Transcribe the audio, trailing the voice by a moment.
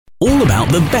All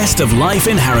about the best of life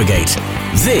in Harrogate.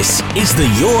 This is the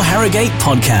Your Harrogate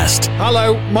podcast.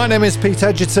 Hello, my name is Pete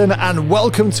Egerton and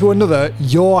welcome to another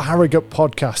Your Harrogate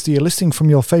podcast. Are you listening from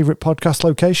your favourite podcast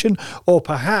location or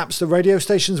perhaps the radio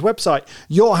station's website?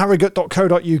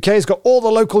 yourharrogate.co.uk has got all the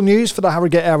local news for the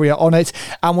Harrogate area on it,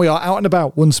 and we are out and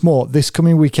about once more this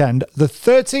coming weekend. The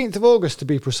 13th of August to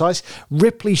be precise,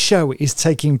 Ripley Show is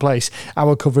taking place.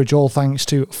 Our coverage all thanks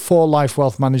to For Life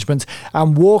Wealth Management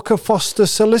and Walker Foster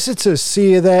Solicitors.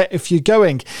 See you there if you're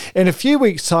going. In a few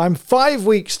weeks' time, 5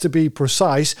 weeks to be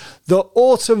precise, the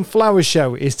Autumn Flower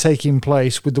Show is taking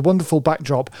place with the wonderful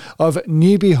backdrop of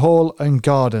Newby Hall and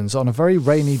Gardens. On a very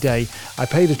rainy day, I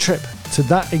paid a trip to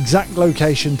that exact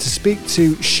location to speak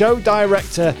to show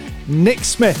director Nick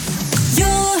Smith.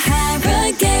 Your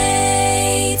Harrogate.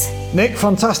 Nick,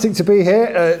 fantastic to be here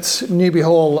at Newby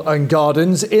Hall and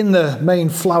Gardens in the main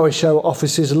Flower Show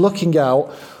offices, looking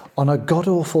out on a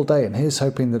god-awful day, and here's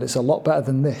hoping that it's a lot better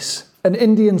than this. An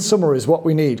Indian summer is what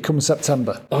we need come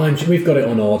September. We've got it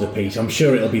on order, Pete. I'm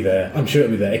sure it'll be there.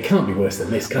 It can't be worse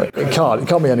than this, can it? It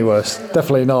can't be any worse.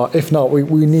 Definitely not. If not,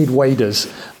 we need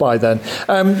waders by then.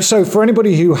 So for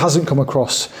anybody who hasn't come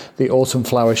across the Autumn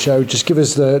Flower Show, just give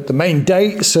us the main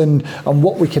dates and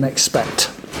what we can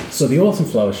expect. So the Autumn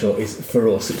Flower Show is, for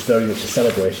us, it's very much a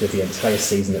celebration of the entire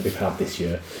season that we've had this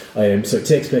year. So it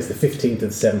takes place the 15th and the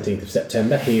 17th of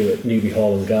September here at Newby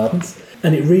Hall and Gardens.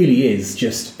 And it really is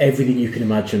just everything you can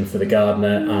imagine for the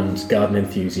gardener and garden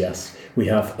enthusiast. We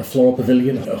have a floral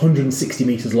pavilion 160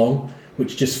 metres long,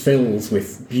 which just fills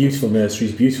with beautiful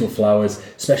nurseries, beautiful flowers,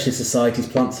 specialist societies,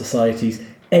 plant societies,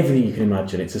 everything you can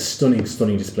imagine. It's a stunning,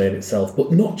 stunning display in itself.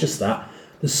 But not just that.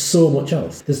 There's so much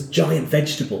else. There's giant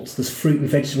vegetables. There's fruit and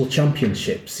vegetable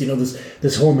championships.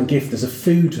 There's home and gift. There's a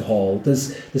food hall.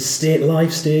 There's state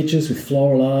live stages with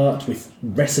floral art, with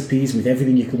recipes, with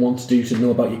everything you can want to do to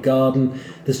know about your garden.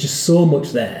 There's just so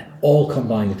much there, all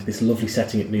combined into this lovely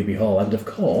setting at Newby Hall. And of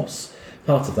course,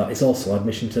 part of that is also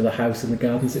admission to the house and the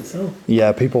gardens itself.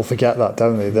 Yeah, people forget that,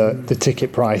 don't they? The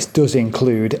ticket price does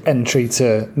include entry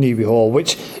to Newby Hall,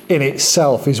 which in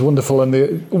itself is wonderful.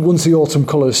 And once the autumn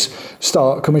colours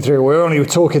start coming through, we were only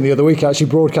talking the other week, actually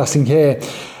broadcasting here,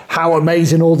 how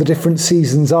amazing all the different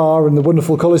seasons are and the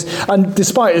wonderful colours. And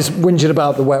despite us whinging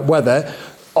about the wet weather,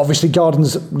 obviously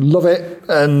gardens love it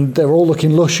and they're all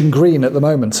looking lush and green at the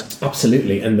moment.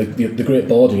 Absolutely, and the great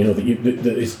border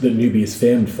that Newby is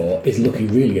famed for is looking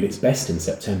really at its best in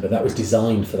September. That was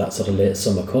designed for that sort of late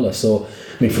summer colour. So,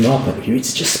 from our point of view,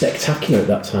 it's just spectacular at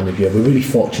that time of year. We're really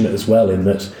fortunate as well in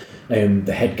that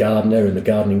the head gardener and the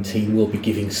gardening team will be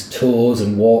giving tours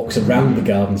and walks around the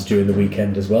gardens during the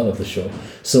weekend as well of the show.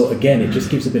 So again, it just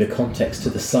gives a bit of context to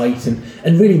the site and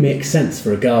really makes sense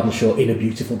for a garden show in a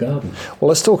beautiful garden. Well,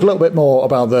 let's talk a little bit more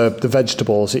about the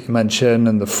vegetables that you mentioned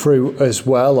and the fruit as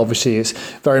well. Obviously, it's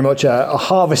very much a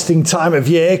harvesting time of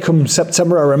year come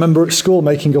September. I remember at school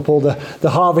making up all the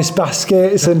harvest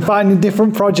baskets and finding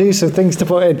different produce and things to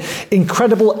put in.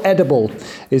 Incredible Edible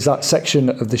is that section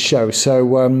of the show.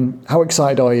 So how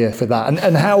excited are you for that?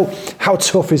 And how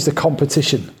tough is the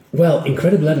competition? Well,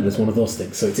 Incredible Edible is one of those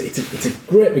things. So it's a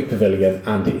great big pavilion,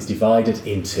 and it is divided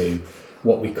into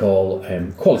what we call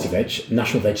Quality Veg,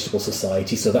 National Vegetable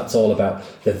Society. So that's all about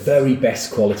the very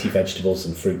best quality vegetables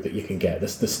and fruit that you can get. The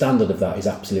standard of that is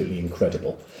absolutely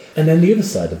incredible. And then the other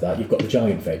side of that, you've got the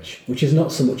Giant Veg, which is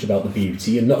not so much about the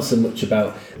beauty and not so much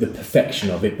about the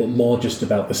perfection of it, but more just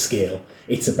about the scale.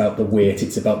 It's about the weight,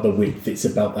 it's about the width, it's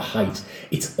about the height.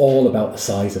 It's all about the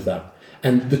size of that.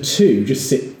 And the two just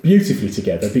sit beautifully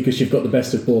together because you've got the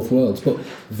best of both worlds. But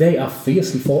they are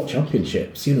fiercely fought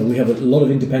championships. We have a lot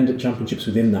of independent championships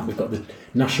within that. We've got the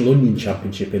National Onion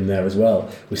Championship in there as well.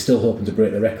 We're still hoping to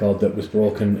break the record that was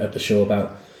broken at the show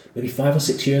about maybe 5 or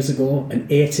 6 years ago, an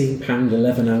 18-pound,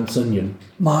 11-ounce onion.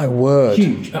 My word.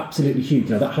 Huge, absolutely huge.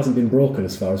 Now, that hasn't been broken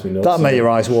as far as we know. That made your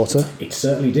eyes water. It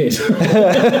certainly did.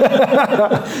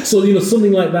 So,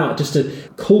 something like that, just a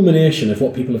culmination of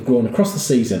what people have grown across the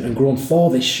season and grown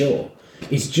for this show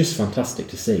is just fantastic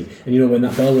to see. And when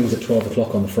that bell rings at 12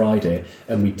 o'clock on the Friday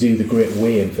and we do the great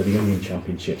weigh-in for the Onion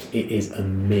Championships, it is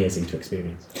amazing to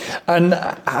experience. And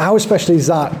how special is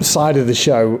that side of the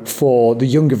show for the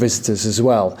younger visitors as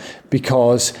well?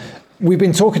 Because we've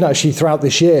been talking actually throughout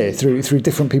this year through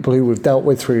different people who we've dealt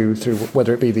with through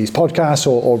whether it be these podcasts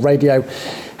or radio,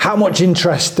 how much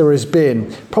interest there has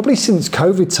been probably since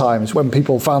COVID times when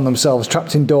people found themselves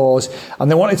trapped indoors and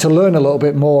they wanted to learn a little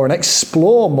bit more and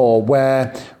explore more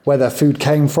where their food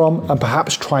came from and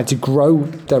perhaps try to grow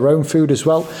their own food as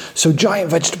well. So giant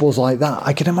vegetables like that,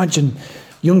 I can imagine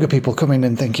younger people coming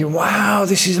and thinking, wow,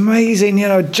 this is amazing, you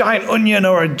know, a giant onion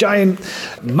or a giant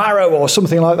marrow or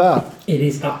something like that. It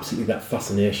is absolutely that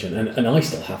fascination, and I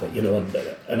still have it, you know,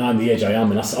 and I'm the age I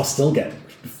am, and I still get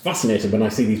fascinated when I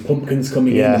see these pumpkins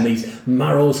coming in and these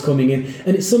marrows coming in,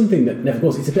 and it's something that never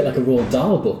goes. It's a bit like a Roald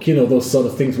Dahl book, you know, those sort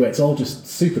of things where it's all just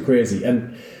super crazy.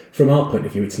 And from our point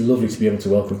of view, it's lovely to be able to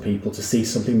welcome people to see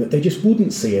something that they just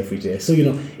wouldn't see every day. So, you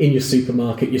know, in your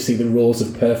supermarket, you see the rows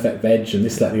of perfect veg and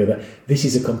this, that, and the other. This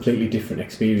is a completely different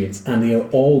experience, and they are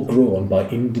all grown by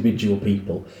individual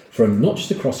people from not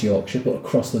just across Yorkshire, but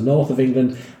across the north of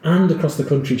England and across the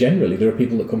country generally. There are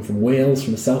people that come from Wales,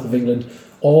 from the south of England,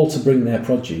 all to bring their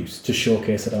produce to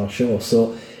showcase at our show.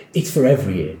 So it's for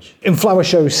every age. In Flower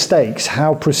Show stakes,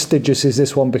 how prestigious is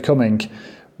this one becoming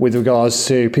with regards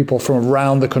to people from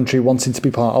around the country wanting to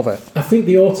be part of it? I think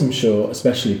the autumn show,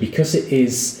 especially because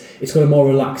it's got a more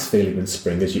relaxed feeling than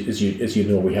spring. As you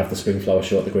know, we have the spring flower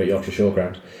show at the Great Yorkshire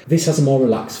Showground. This has a more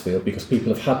relaxed feel because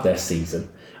people have had their season.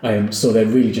 So they're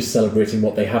really just celebrating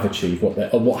what they have achieved,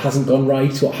 what hasn't gone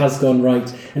right, what has gone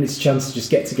right, and it's a chance to just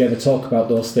get together, talk about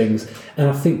those things. And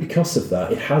I think because of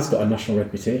that, it has got a national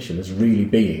reputation as really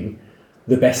being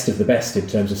the best of the best in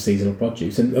terms of seasonal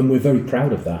produce, and we're very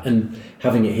proud of that. And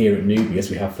having it here at Newby,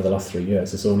 as we have for the last 3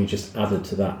 years, has only just added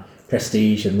to that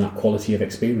prestige and that quality of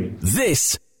experience.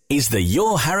 This is the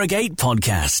Your Harrogate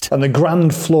podcast. And the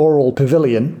Grand Floral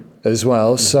Pavilion as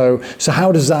well. So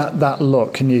how does that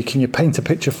look? Can you paint a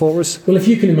picture for us? Well, if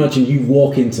you can imagine, you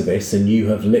walk into this and you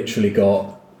have literally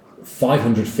got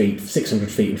 500 feet, 600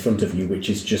 feet in front of you,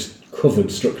 which is just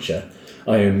covered structure.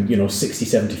 60,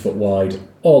 70 foot wide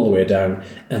all the way down,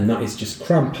 and that is just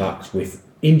cram-packed with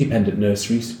independent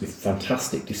nurseries with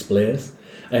fantastic displays.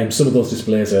 Some of those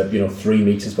displays are 3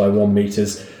 metres by 1 metre.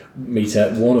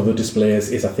 One of the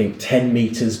displays is, I think, 10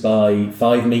 metres by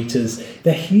 5 metres.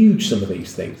 They're huge, some of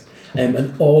these things.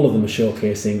 And all of them are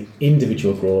showcasing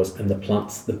individual growers and the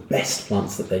plants, the best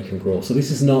plants that they can grow. So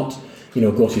this is not, go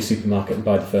to your supermarket and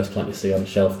buy the first plant you see on the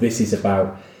shelf. This is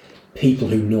about people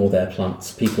who know their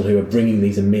plants, people who are bringing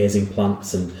these amazing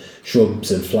plants and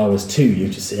shrubs and flowers to you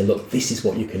to say, look, this is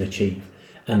what you can achieve.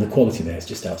 And the quality there is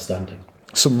just outstanding.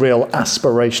 Some real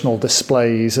aspirational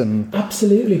displays and...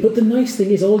 Absolutely, but the nice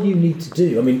thing is all you need to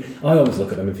do, I always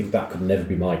look at them and think that could never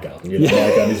be my garden. My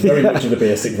garden is very much of the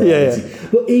basic variety. Yeah.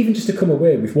 But even just to come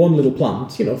away with one little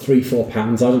plant, £3-4,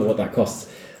 I don't know what that costs,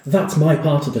 that's my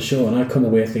part of the show, and I come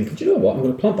away thinking, do you know what, I'm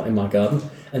going to plant that in my garden,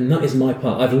 and that is my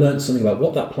part. I've learned something about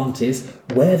what that plant is,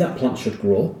 where that plant should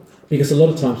grow, because a lot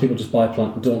of times people just buy a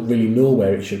plant and don't really know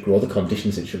where it should grow, the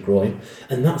conditions it should grow in,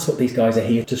 and that's what these guys are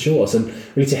here to show us and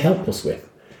really to help us with.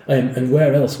 And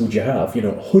where else would you have,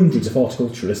 hundreds of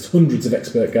horticulturists, hundreds of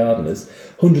expert gardeners,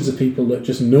 hundreds of people that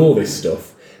just know this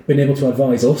stuff, being able to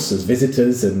advise us as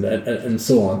visitors and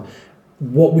so on,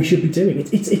 what we should be doing.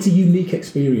 It's a unique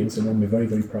experience and one we're very,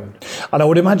 very proud. And I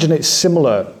would imagine it's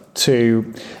similar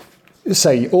to,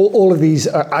 say, all of these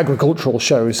agricultural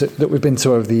shows that we've been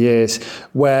to over the years,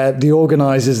 where the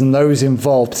organisers and those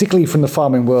involved, particularly from the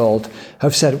farming world,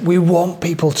 have said, we want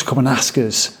people to come and ask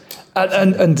us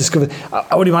and discover.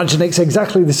 I would imagine it's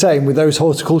exactly the same with those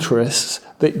horticulturists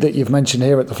that you've mentioned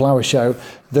here at the Flower Show,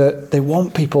 that they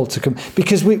want people to come.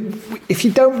 Because if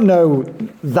you don't know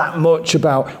that much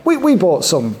about... We bought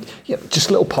some just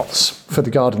little pots for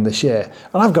the garden this year,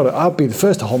 and I'll be the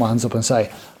first to hold my hands up and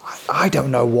say, I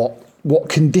don't know what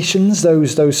conditions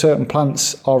those certain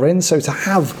plants are in. So to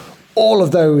have all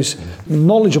of those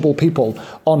knowledgeable people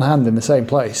on hand in the same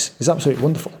place is absolutely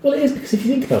wonderful. Well, it is, because if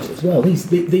you think about it as well,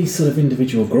 these sort of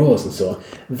individual growers and so on,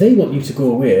 they want you to go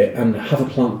away and have a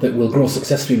plant that will grow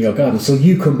successfully in your garden, so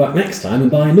you come back next time and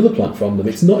buy another plant from them.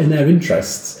 It's not in their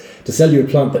interests to sell you a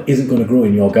plant that isn't going to grow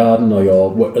in your garden or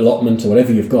your allotment or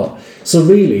whatever you've got. So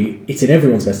really, it's in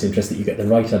everyone's best interest that you get the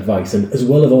right advice. And as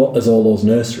well as all those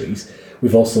nurseries,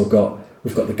 we've got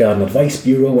the Garden Advice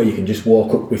Bureau, where you can just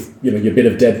walk up with your bit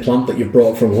of dead plant that you've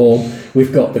brought from home.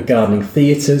 We've got the gardening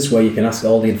theatres, where you can ask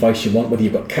all the advice you want, whether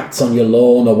you've got cats on your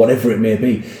lawn or whatever it may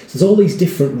be. So there's all these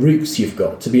different routes you've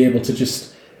got to be able to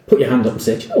just put your hand up and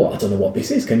say, do you know what, I don't know what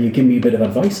this is, can you give me a bit of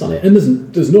advice on it? And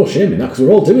there's no shame in that, because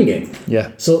we're all doing it.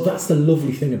 Yeah. So that's the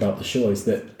lovely thing about the show, is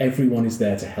that everyone is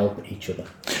there to help each other.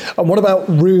 And what about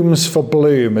Rooms for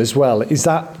Bloom as well? Is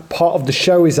that part of the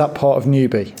show? Is that part of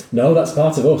Newby? No, that's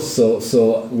part of us.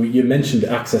 So you mentioned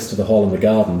access to the hall and the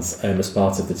gardens as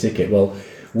part of the ticket. Well,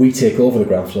 we take over the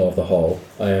ground floor of the hall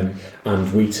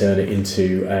and we turn it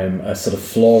into a sort of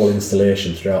floral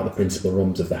installation throughout the principal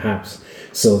rooms of the house.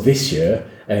 So this year,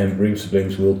 Rooms for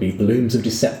Blooms will be Blooms of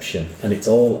Deception, and it's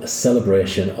all a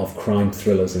celebration of crime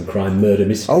thrillers and crime murder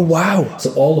mysteries. Oh, wow.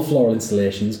 So all the floral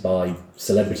installations by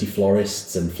celebrity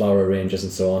florists and flower arrangers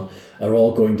and so on are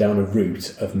all going down a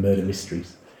route of murder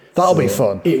mysteries. That'll be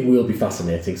fun. It will be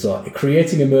fascinating. So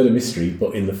creating a murder mystery,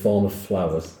 but in the form of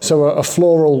flowers. So a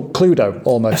floral Cluedo,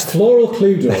 almost. A floral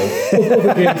Cluedo.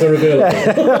 Other games are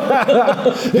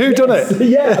available. Who done it?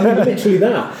 Yeah, I mean, literally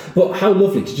that. But how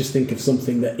lovely to just think of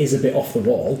something that is a bit off the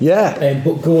wall. Yeah.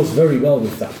 But goes very well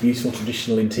with that beautiful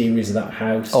traditional interiors of that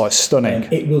house. Oh, it's stunning.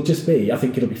 It will just be, I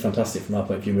think it'll be fantastic from our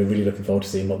point of view. We're really looking forward to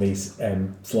seeing what these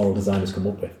floral designers come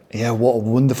up with. Yeah, what a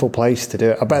wonderful place to do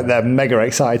it. I bet they're mega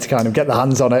excited to kind of get their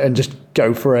hands on it and just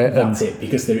go for it. That's it,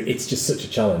 because it's just such a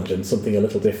challenge and something a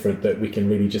little different that we can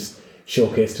really just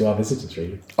showcase to our visitors,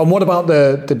 really. And what about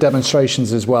the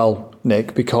demonstrations as well,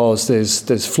 Nick? Because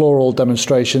there's floral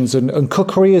demonstrations and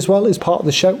cookery as well is part of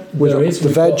the show with the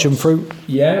veg and fruit.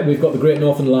 Yeah, we've got the Great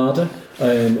Northern Larder,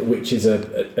 which is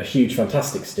a huge,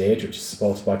 fantastic stage, which is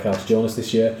supported by Carter Jonas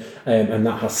this year, and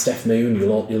that has Steph Moon.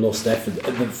 You'll know Steph,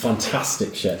 a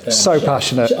fantastic chef.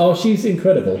 Passionate. Oh, she's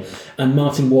incredible. And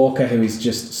Martin Walker, who is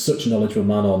just such a knowledgeable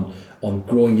man on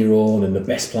growing your own and the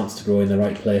best plants to grow in the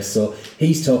right place. So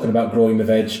he's talking about growing the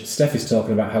veg. Steph is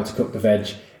talking about how to cook the veg.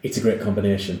 It's a great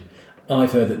combination.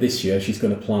 I've heard that this year she's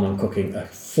going to plan on cooking a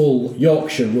full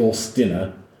Yorkshire roast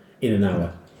dinner in an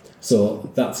hour. So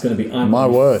that's going to be, I'm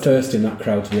first in that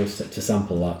crowd to be able to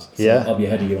sample that. So yeah. I'll be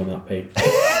ahead of you on that, Pete.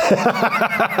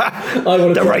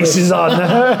 The race is on.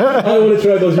 I want to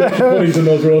try those Yorkshire puddings and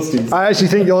those roasties. I actually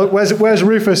think, where's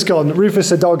Rufus gone? Rufus,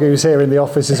 the dog who's here in the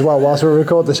office as well whilst we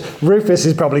record this. Rufus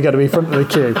is probably going to be front of the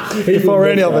queue before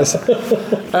any of us.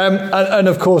 And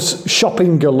of course,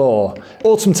 shopping galore.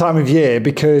 Autumn time of year,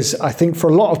 because I think for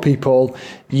a lot of people,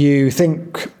 you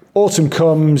think autumn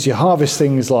comes, you harvest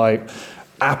things like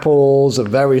apples and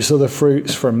various other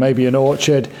fruits from maybe an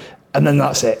orchard, and then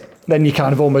that's it. Then you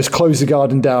kind of almost close the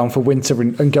garden down for winter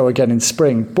and go again in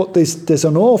spring. But there's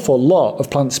an awful lot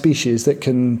of plant species that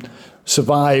can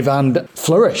survive and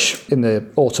flourish in the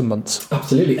autumn months.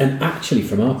 Absolutely, and actually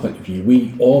from our point of view,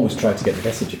 we always try to get the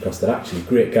message across that actually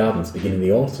great gardens begin in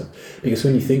the autumn. Because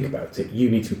when you think about it,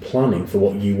 you need to be planning for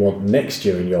what you want next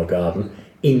year in your garden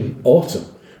in autumn.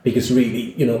 Because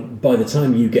really, by the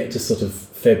time you get to sort of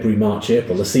February, March,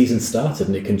 April, the season's started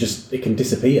and it can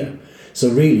disappear. So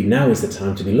really now is the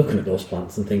time to be looking at those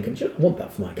plants and thinking, I want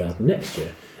that for my garden next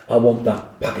year. I want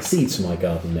that pack of seeds for my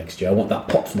garden next year. I want that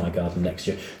pot for my garden next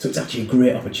year. So it's actually a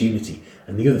great opportunity.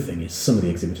 And the other thing is some of the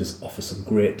exhibitors offer some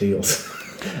great deals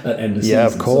at end of season. Yeah,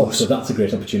 of course. So that's a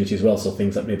great opportunity as well. So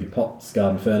things like maybe pots,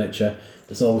 garden furniture,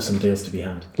 there's always some deals to be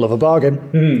had. Love a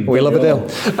bargain. We love a deal.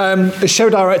 The show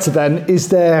director then,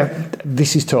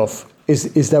 this is tough.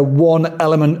 Is there one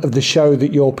element of the show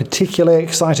that you're particularly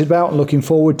excited about and looking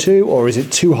forward to, or is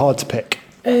it too hard to pick?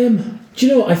 Do you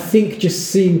know what? I think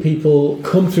just seeing people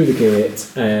come through the gate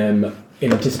in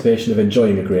anticipation of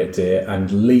enjoying a great day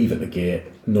and leave at the gate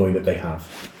knowing that they have.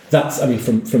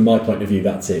 From my point of view,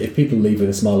 that's it. If people leave with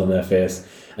a smile on their face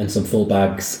and some full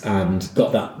bags and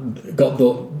got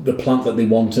the plant that they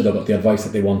wanted or got the advice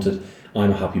that they wanted,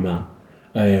 I'm a happy man.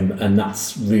 And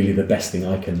that's really the best thing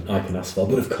I can ask for.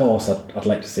 But of course, I'd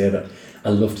like to say that I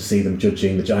love to see them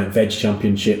judging the Giant Veg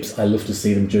Championships. I love to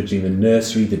see them judging the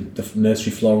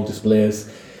nursery floral displays.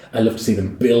 I love to see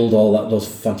them build those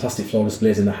fantastic floral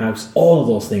displays in the house. All of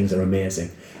those things are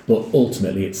amazing. But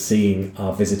ultimately, it's seeing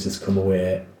our visitors come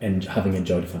away and having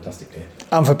enjoyed a fantastic day.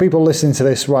 And for people listening to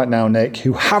this right now, Nick,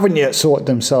 who haven't yet sorted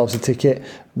themselves a ticket,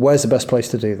 where's the best place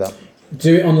to do that?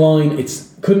 Do it online. It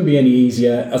couldn't be any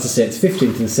easier. As I say, it's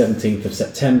 15th and 17th of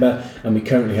September, and we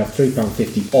currently have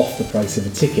 £3.50 off the price of a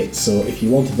ticket. So if you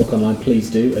want to book online, please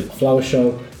do at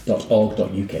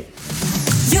flowershow.org.uk.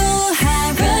 Your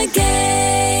Harrogate.